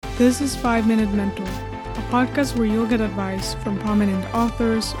This is 5 Minute Mentor, a podcast where you'll get advice from prominent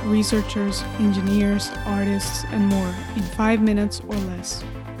authors, researchers, engineers, artists, and more in 5 minutes or less.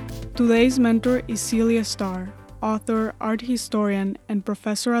 Today's mentor is Celia Starr, author, art historian, and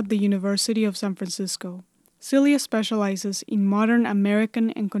professor at the University of San Francisco. Celia specializes in modern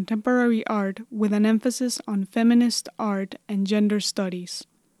American and contemporary art with an emphasis on feminist art and gender studies.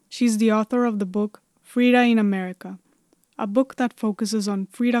 She's the author of the book Frida in America, a book that focuses on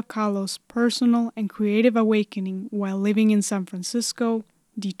Frida Kahlo's personal and creative awakening while living in San Francisco,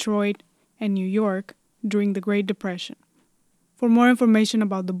 Detroit, and New York during the Great Depression. For more information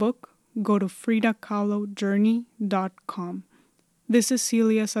about the book, go to fridakahlojourney.com. This is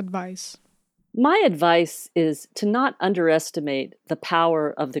Celia's advice. My advice is to not underestimate the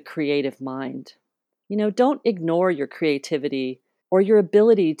power of the creative mind. Don't ignore your creativity or your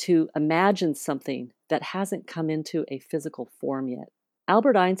ability to imagine something that hasn't come into a physical form yet.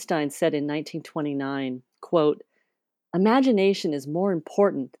 Albert Einstein said in 1929, quote, "Imagination is more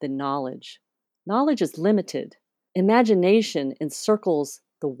important than knowledge. Knowledge is limited. Imagination encircles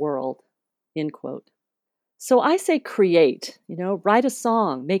the world," end quote. So I say create, write a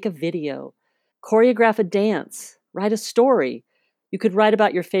song, make a video, choreograph a dance, write a story. You could write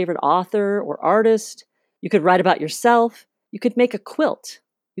about your favorite author or artist. You could write about yourself. You could make a quilt.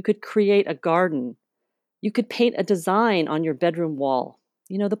 You could create a garden. You could paint a design on your bedroom wall.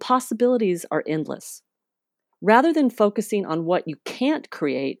 The possibilities are endless. Rather than focusing on what you can't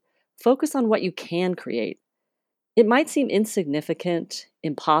create, focus on what you can create. It might seem insignificant,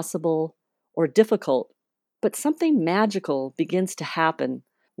 impossible, or difficult, but something magical begins to happen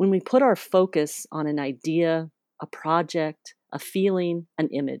when we put our focus on an idea, a project, a feeling, an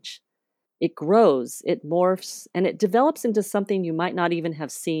image. It grows, it morphs, and it develops into something you might not even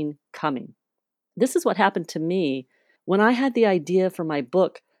have seen coming. This is what happened to me when I had the idea for my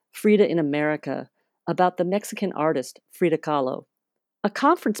book, Frida in America, about the Mexican artist Frida Kahlo. A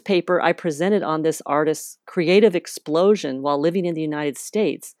conference paper I presented on this artist's creative explosion while living in the United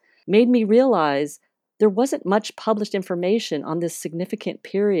States made me realize there wasn't much published information on this significant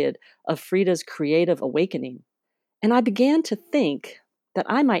period of Frida's creative awakening. And I began to think that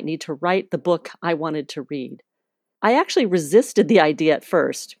I might need to write the book I wanted to read. I actually resisted the idea at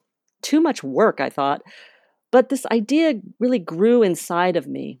first. Too much work, I thought. But this idea really grew inside of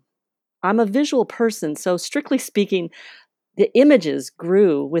me. I'm a visual person, so strictly speaking, the images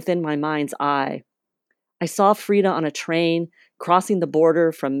grew within my mind's eye. I saw Frida on a train crossing the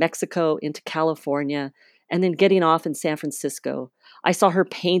border from Mexico into California and then getting off in San Francisco. I saw her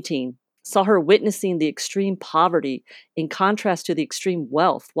painting, saw her witnessing the extreme poverty in contrast to the extreme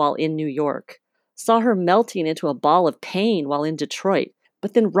wealth while in New York, saw her melting into a ball of pain while in Detroit,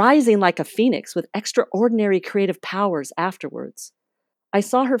 but then rising like a phoenix with extraordinary creative powers afterwards. I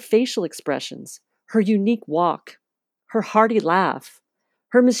saw her facial expressions, her unique walk, her hearty laugh,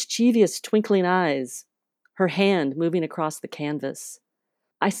 her mischievous twinkling eyes, her hand moving across the canvas.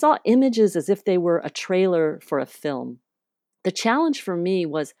 I saw images as if they were a trailer for a film. The challenge for me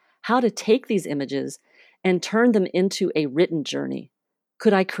was how to take these images and turn them into a written journey.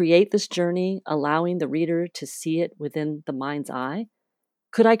 Could I create this journey, allowing the reader to see it within the mind's eye?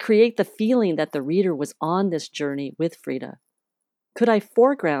 Could I create the feeling that the reader was on this journey with Frida? Could I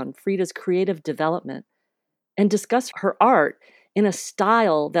foreground Frida's creative development and discuss her art in a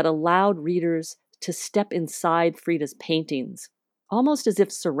style that allowed readers to step inside Frida's paintings, almost as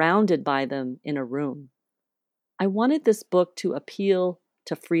if surrounded by them in a room? I wanted this book to appeal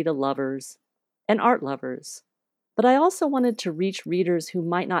to Frida lovers and art lovers, but I also wanted to reach readers who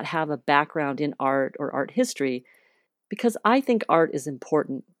might not have a background in art or art history, because I think art is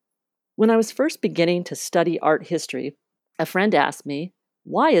important. When I was first beginning to study art history, a friend asked me,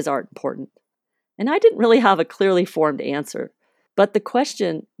 "Why is art important?" And I didn't really have a clearly formed answer, but the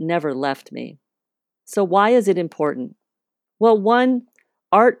question never left me. So why is it important? Well, 1,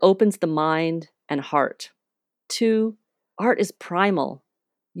 art opens the mind and heart. 2, art is primal.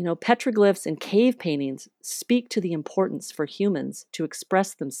 Petroglyphs and cave paintings speak to the importance for humans to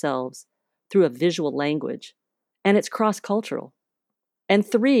express themselves through a visual language, and it's cross-cultural. And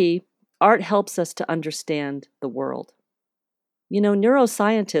 3, art helps us to understand the world.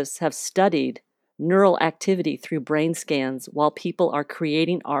 Neuroscientists have studied neural activity through brain scans while people are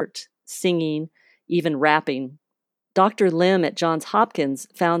creating art, singing, even rapping. Dr. Lim at Johns Hopkins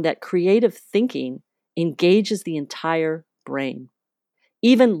found that creative thinking engages the entire brain.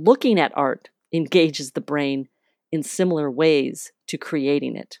 Even looking at art engages the brain in similar ways to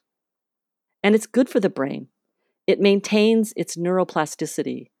creating it. And it's good for the brain. It maintains its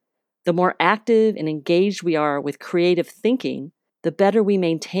neuroplasticity. The more active and engaged we are with creative thinking, the better we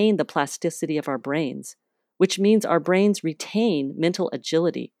maintain the plasticity of our brains, which means our brains retain mental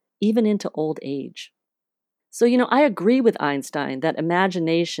agility even into old age. So, I agree with Einstein that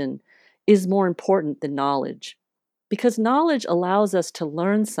imagination is more important than knowledge, because knowledge allows us to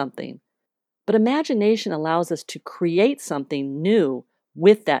learn something, but imagination allows us to create something new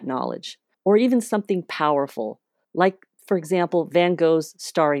with that knowledge, or even something powerful, like, for example, Van Gogh's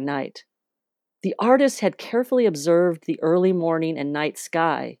Starry Night. The artist had carefully observed the early morning and night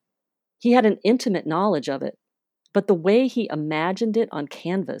sky. He had an intimate knowledge of it, but the way he imagined it on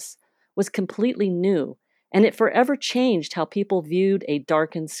canvas was completely new, and it forever changed how people viewed a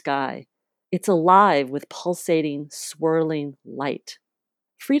darkened sky. It's alive with pulsating, swirling light.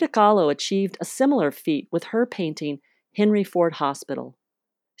 Frida Kahlo achieved a similar feat with her painting Henry Ford Hospital.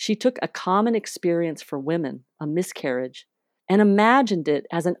 She took a common experience for women, a miscarriage, and imagined it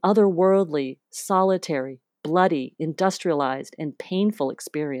as an otherworldly, solitary, bloody, industrialized, and painful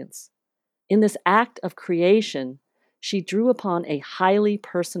experience. In this act of creation, she drew upon a highly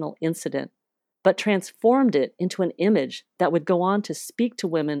personal incident, but transformed it into an image that would go on to speak to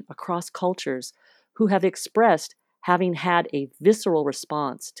women across cultures who have expressed having had a visceral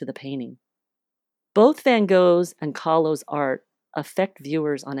response to the painting. Both Van Gogh's and Kahlo's art affect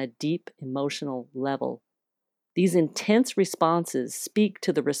viewers on a deep emotional level. These intense responses speak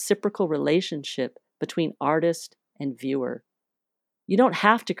to the reciprocal relationship between artist and viewer. You don't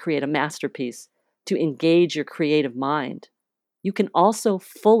have to create a masterpiece to engage your creative mind. You can also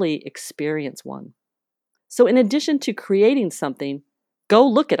fully experience one. So, in addition to creating something, go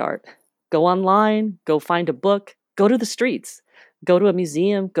look at art. Go online, go find a book, go to the streets, go to a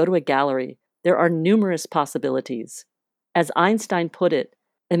museum, go to a gallery. There are numerous possibilities. As Einstein put it,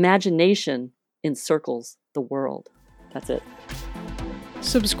 imagination encircles the world. That's it.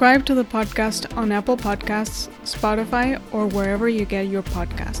 Subscribe to the podcast on Apple Podcasts, Spotify, or wherever you get your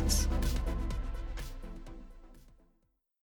podcasts.